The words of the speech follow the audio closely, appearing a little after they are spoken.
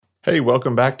Hey,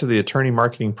 welcome back to the Attorney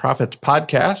Marketing Profits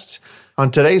podcast. On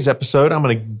today's episode, I'm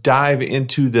going to dive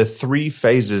into the 3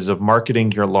 phases of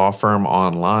marketing your law firm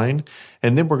online,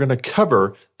 and then we're going to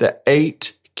cover the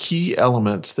 8 key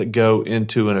elements that go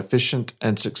into an efficient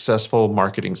and successful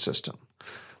marketing system.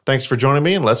 Thanks for joining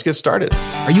me, and let's get started.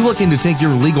 Are you looking to take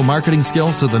your legal marketing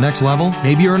skills to the next level?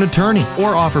 Maybe you're an attorney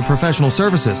or offer professional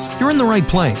services. You're in the right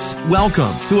place.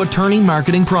 Welcome to Attorney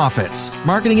Marketing Profits,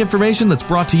 marketing information that's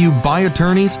brought to you by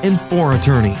attorneys and for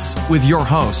attorneys. With your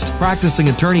host, practicing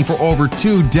attorney for over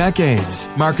 2 decades,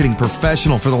 marketing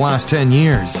professional for the last 10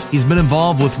 years. He's been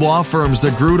involved with law firms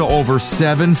that grew to over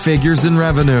 7 figures in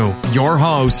revenue. Your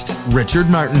host, Richard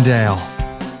Martindale.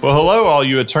 Well, hello, all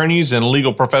you attorneys and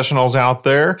legal professionals out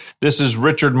there. This is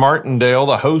Richard Martindale,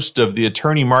 the host of the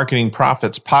Attorney Marketing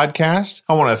Profits podcast.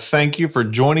 I want to thank you for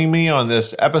joining me on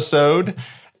this episode.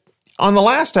 On the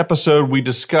last episode, we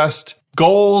discussed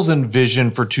goals and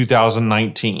vision for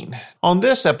 2019. On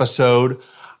this episode,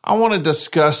 I want to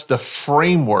discuss the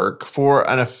framework for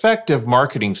an effective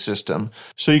marketing system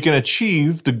so you can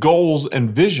achieve the goals and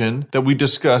vision that we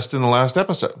discussed in the last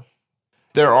episode.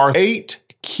 There are 8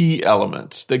 key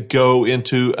elements that go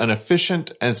into an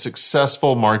efficient and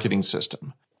successful marketing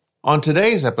system. On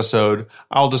today's episode,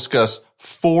 I'll discuss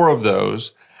 4 of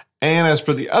those, and as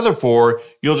for the other 4,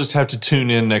 you'll just have to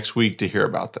tune in next week to hear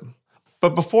about them.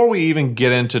 But before we even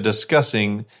get into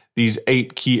discussing these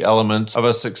 8 key elements of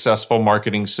a successful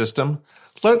marketing system,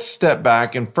 let's step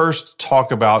back and first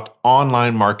talk about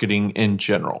online marketing in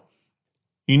general.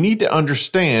 You need to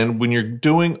understand when you're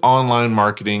doing online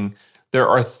marketing, there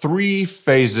are 3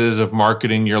 phases of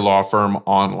marketing your law firm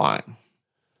online.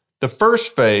 The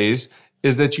first phase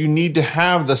is that you need to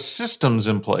have the systems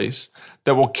in place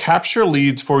that will capture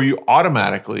leads for you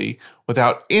automatically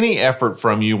without any effort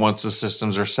from you once the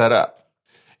systems are set up.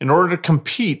 In order to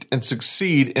compete and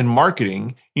succeed in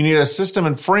marketing, you need a system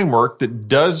and framework that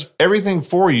does everything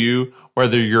for you,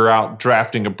 whether you're out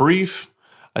drafting a brief,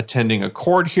 attending a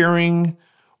court hearing,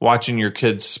 watching your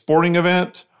kid's sporting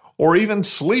event, or even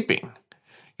sleeping.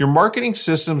 Your marketing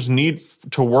systems need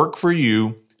to work for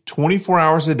you 24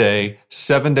 hours a day,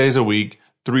 7 days a week,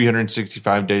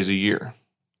 365 days a year.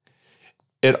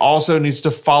 It also needs to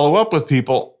follow up with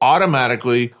people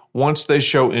automatically once they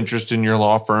show interest in your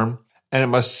law firm, and it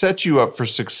must set you up for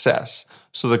success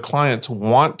so the clients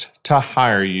want to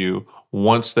hire you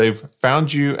once they've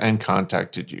found you and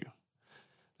contacted you.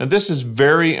 Now, this is a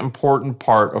very important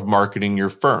part of marketing your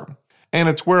firm, and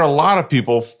it's where a lot of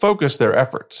people focus their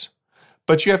efforts.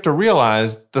 But you have to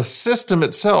realize the system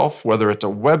itself, whether it's a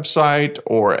website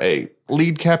or a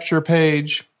lead capture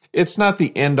page, it's not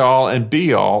the end-all and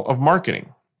be-all of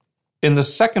marketing. In the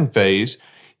second phase,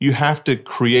 you have to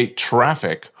create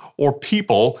traffic or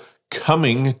people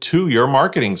coming to your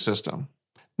marketing system.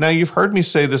 Now, you've heard me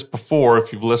say this before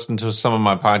if you've listened to some of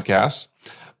my podcasts,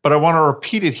 but I want to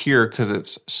repeat it here because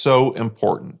it's so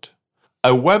important.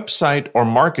 A website or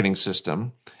marketing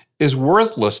system is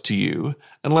worthless to you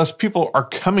unless people are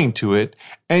coming to it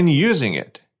and using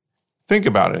it. Think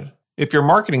about it. If your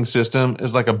marketing system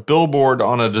is like a billboard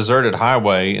on a deserted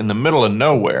highway in the middle of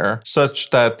nowhere,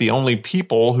 such that the only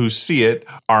people who see it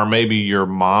are maybe your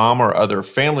mom or other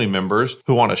family members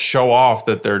who want to show off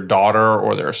that their daughter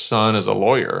or their son is a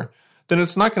lawyer, then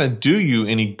it's not going to do you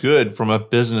any good from a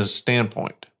business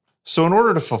standpoint. So in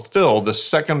order to fulfill the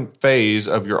second phase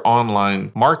of your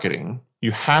online marketing,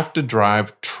 you have to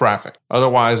drive traffic,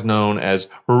 otherwise known as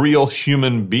real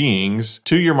human beings,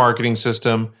 to your marketing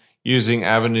system using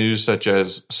avenues such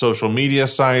as social media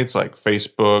sites like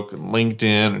Facebook, and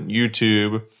LinkedIn, and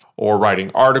YouTube, or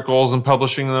writing articles and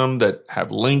publishing them that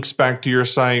have links back to your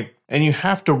site. And you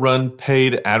have to run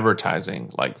paid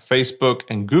advertising like Facebook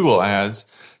and Google ads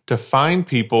to find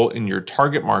people in your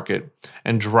target market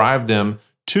and drive them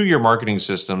to your marketing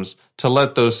systems to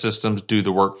let those systems do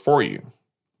the work for you.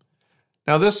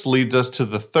 Now, this leads us to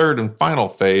the third and final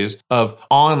phase of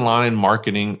online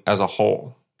marketing as a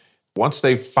whole. Once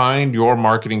they find your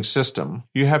marketing system,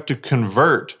 you have to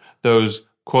convert those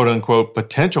quote-unquote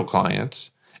potential clients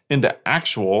into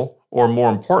actual, or more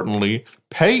importantly,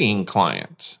 paying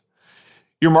clients.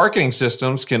 Your marketing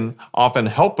systems can often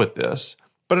help with this,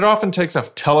 but it often takes a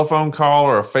telephone call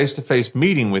or a face-to-face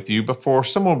meeting with you before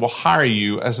someone will hire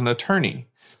you as an attorney.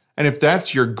 And if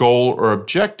that's your goal or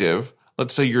objective,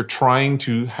 let's say you're trying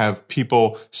to have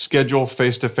people schedule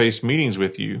face-to-face meetings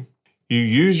with you, you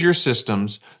use your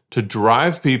systems to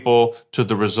drive people to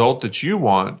the result that you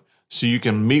want so you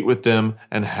can meet with them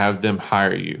and have them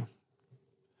hire you.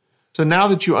 So now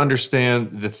that you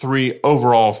understand the 3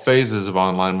 overall phases of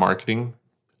online marketing,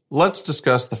 Let's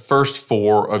discuss the first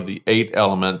 4 of the 8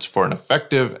 elements for an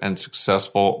effective and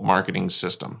successful marketing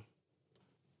system.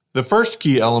 The first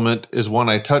key element is one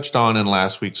I touched on in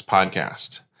last week's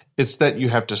podcast. It's that you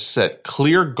have to set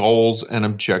clear goals and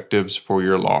objectives for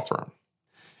your law firm.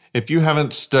 If you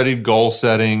haven't studied goal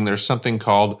setting, there's something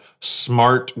called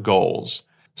SMART goals.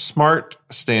 SMART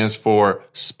stands for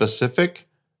specific,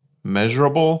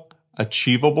 measurable,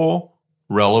 achievable,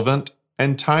 relevant,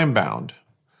 and time-bound.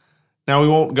 Now, we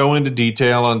won't go into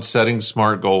detail on setting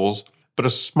SMART goals, but a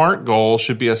SMART goal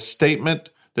should be a statement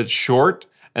that's short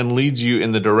and leads you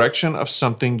in the direction of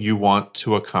something you want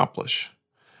to accomplish.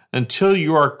 Until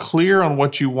you are clear on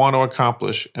what you want to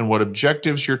accomplish and what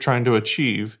objectives you're trying to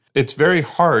achieve, it's very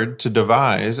hard to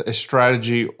devise a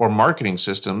strategy or marketing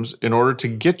systems in order to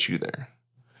get you there.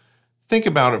 Think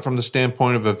about it from the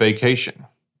standpoint of a vacation.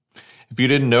 If you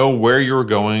didn't know where you were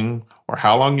going or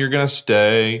how long you're going to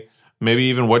stay, maybe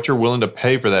even what you're willing to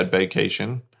pay for that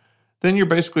vacation, then you're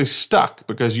basically stuck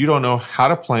because you don't know how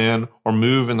to plan or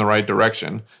move in the right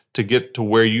direction to get to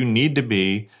where you need to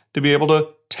be able to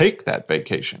take that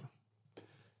vacation.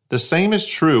 The same is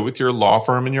true with your law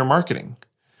firm and your marketing.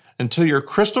 Until you're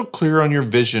crystal clear on your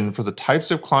vision for the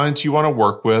types of clients you want to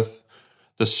work with,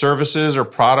 the services or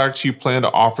products you plan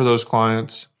to offer those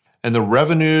clients, and the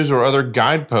revenues or other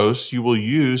guideposts you will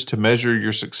use to measure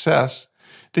your success,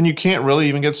 then you can't really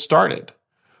even get started.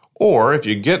 Or if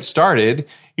you get started,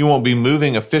 you won't be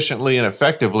moving efficiently and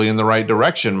effectively in the right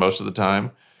direction most of the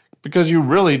time because you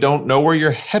really don't know where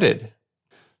you're headed.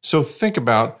 So think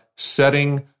about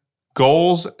setting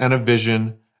goals and a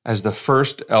vision as the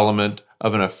first element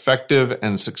of an effective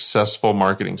and successful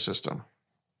marketing system.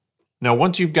 Now,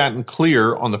 once you've gotten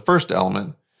clear on the first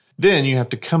element, then you have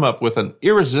to come up with an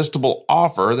irresistible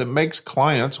offer that makes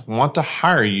clients want to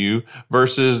hire you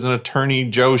versus an attorney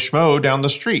Joe Schmo down the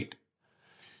street.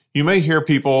 You may hear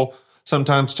people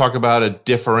sometimes talk about a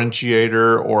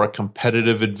differentiator or a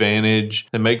competitive advantage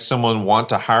that makes someone want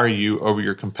to hire you over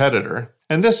your competitor.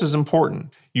 And this is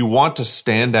important. You want to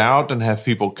stand out and have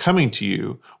people coming to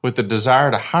you with the desire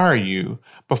to hire you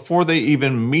before they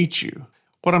even meet you.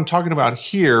 What I'm talking about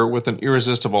here with an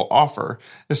irresistible offer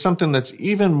is something that's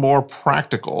even more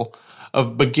practical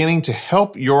of beginning to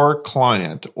help your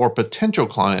client or potential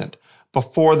client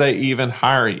before they even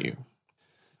hire you.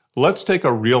 Let's take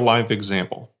a real-life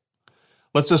example.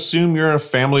 Let's assume you're a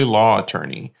family law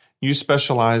attorney. You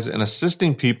specialize in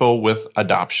assisting people with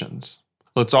adoptions.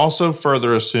 Let's also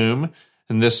further assume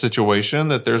in this situation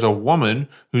that there's a woman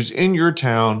who's in your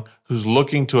town who's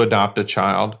looking to adopt a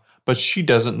child, but she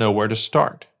doesn't know where to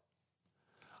start.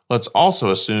 Let's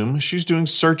also assume she's doing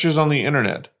searches on the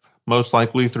internet, most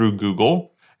likely through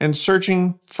Google, and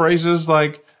searching phrases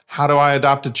like, how do I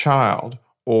adopt a child?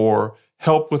 Or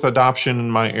help with adoption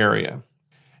in my area.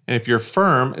 And if your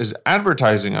firm is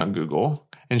advertising on Google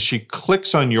and she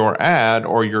clicks on your ad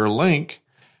or your link,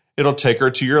 it'll take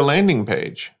her to your landing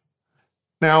page.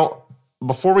 Now,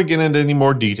 before we get into any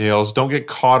more details, don't get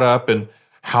caught up in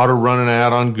how to run an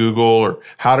ad on Google or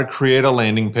how to create a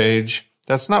landing page.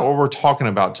 That's not what we're talking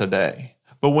about today.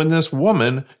 But when this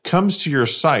woman comes to your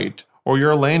site or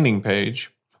your landing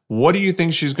page, what do you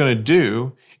think she's going to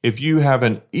do if you have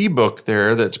an ebook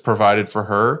there that's provided for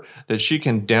her that she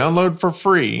can download for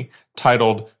free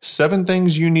titled 7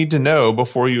 Things You Need to Know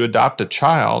Before You Adopt a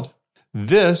Child?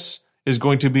 This is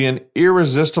going to be an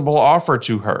irresistible offer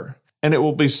to her, and it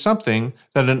will be something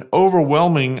that an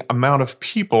overwhelming amount of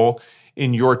people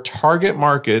in your target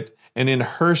market and in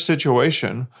her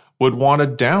situation would want to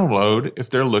download if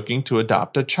they're looking to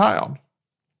adopt a child.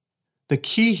 The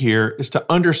key here is to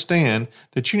understand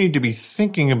that you need to be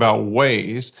thinking about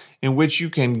ways in which you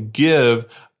can give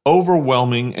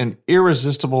overwhelming and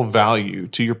irresistible value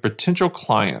to your potential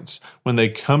clients when they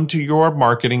come to your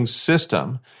marketing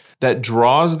system that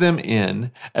draws them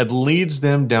in and leads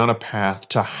them down a path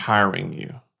to hiring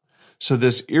you. So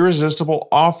this irresistible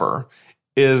offer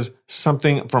is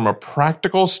something from a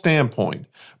practical standpoint,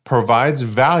 provides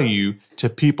value to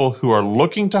people who are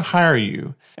looking to hire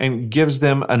you and gives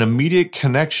them an immediate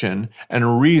connection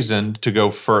and reason to go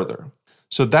further.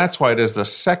 So that's why it is the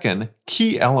second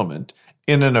key element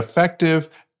in an effective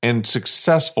and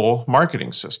successful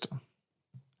marketing system.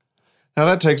 Now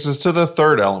that takes us to the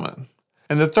third element.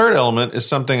 And the third element is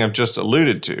something I've just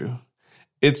alluded to.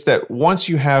 It's that once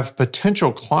you have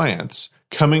potential clients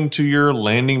coming to your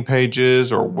landing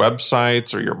pages or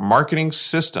websites or your marketing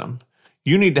system,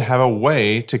 you need to have a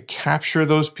way to capture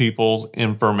those people's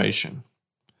information.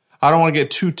 I don't want to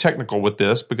get too technical with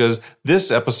this because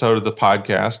this episode of the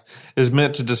podcast is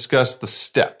meant to discuss the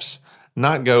steps,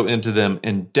 not go into them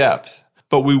in depth.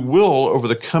 But we will, over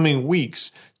the coming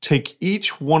weeks, take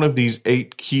each one of these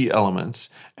 8 key elements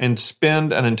and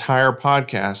spend an entire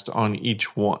podcast on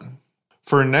each one.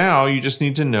 For now, you just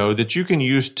need to know that you can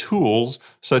use tools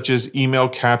such as email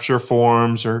capture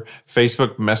forms or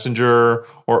Facebook Messenger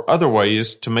or other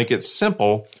ways to make it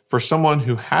simple for someone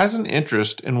who has an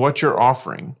interest in what you're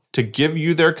offering to give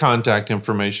you their contact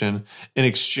information in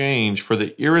exchange for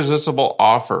the irresistible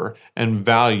offer and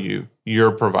value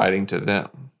you're providing to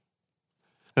them.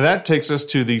 And that takes us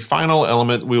to the final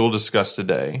element we will discuss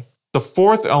today. The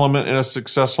fourth element in a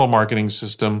successful marketing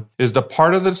system is the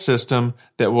part of the system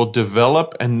that will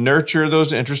develop and nurture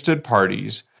those interested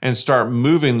parties and start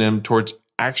moving them towards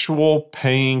actual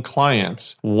paying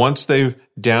clients once they've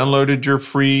downloaded your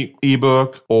free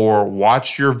ebook or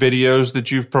watched your videos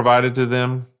that you've provided to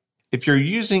them. If you're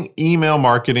using email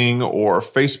marketing or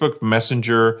Facebook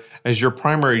Messenger as your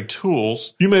primary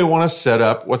tools, you may want to set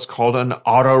up what's called an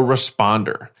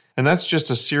autoresponder. And that's just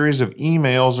a series of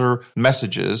emails or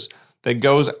messages that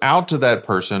goes out to that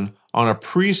person on a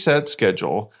preset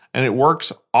schedule, and it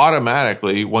works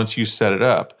automatically once you set it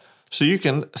up. So you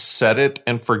can set it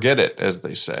and forget it, as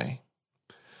they say.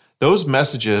 Those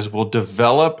messages will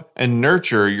develop and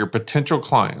nurture your potential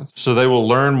clients, so they will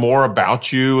learn more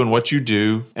about you and what you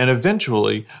do, and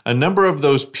eventually a number of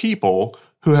those people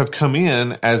who have come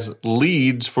in as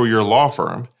leads for your law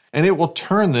firm, and it will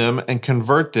turn them and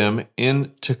convert them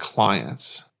into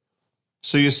clients.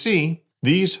 So you see,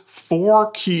 these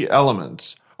 4 key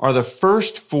elements are the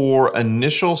first 4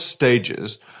 initial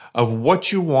stages of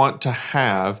what you want to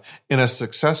have in a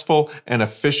successful and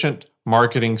efficient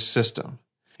marketing system.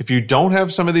 If you don't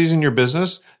have some of these in your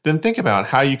business, then think about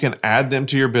how you can add them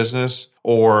to your business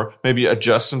or maybe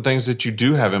adjust some things that you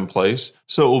do have in place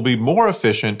so it will be more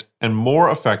efficient and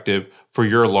more effective for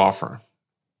your law firm.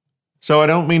 So I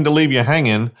don't mean to leave you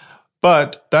hanging,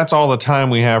 but that's all the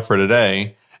time we have for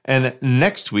today. And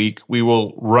next week, we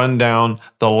will run down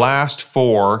the last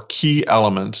 4 key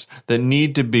elements that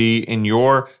need to be in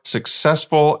your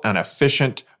successful and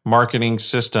efficient marketing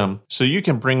system so you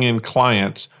can bring in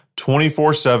clients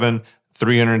 24/7,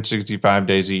 365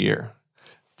 days a year.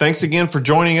 Thanks again for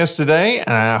joining us today,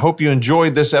 and I hope you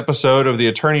enjoyed this episode of the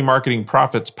Attorney Marketing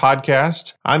Profits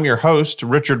podcast. I'm your host,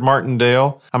 Richard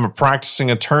Martindale. I'm a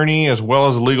practicing attorney as well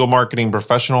as a legal marketing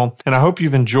professional, and I hope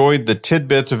you've enjoyed the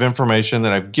tidbits of information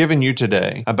that I've given you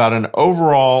today about an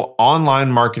overall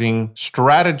online marketing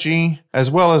strategy,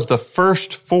 as well as the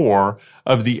first 4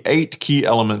 of the 8 key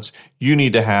elements you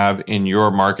need to have in your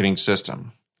marketing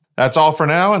system. That's all for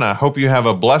now, and I hope you have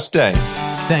a blessed day.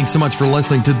 Thanks so much for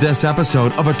listening to this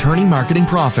episode of Attorney Marketing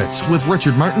Profits with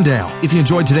Richard Martindale. If you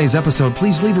enjoyed today's episode,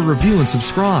 please leave a review and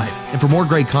subscribe. And for more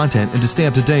great content and to stay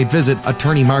up to date, visit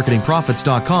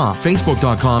attorneymarketingprofits.com,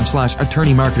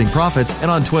 facebook.com/attorneymarketingprofits, and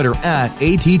on Twitter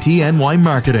 @ATTNY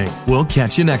Marketing. We'll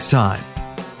catch you next time.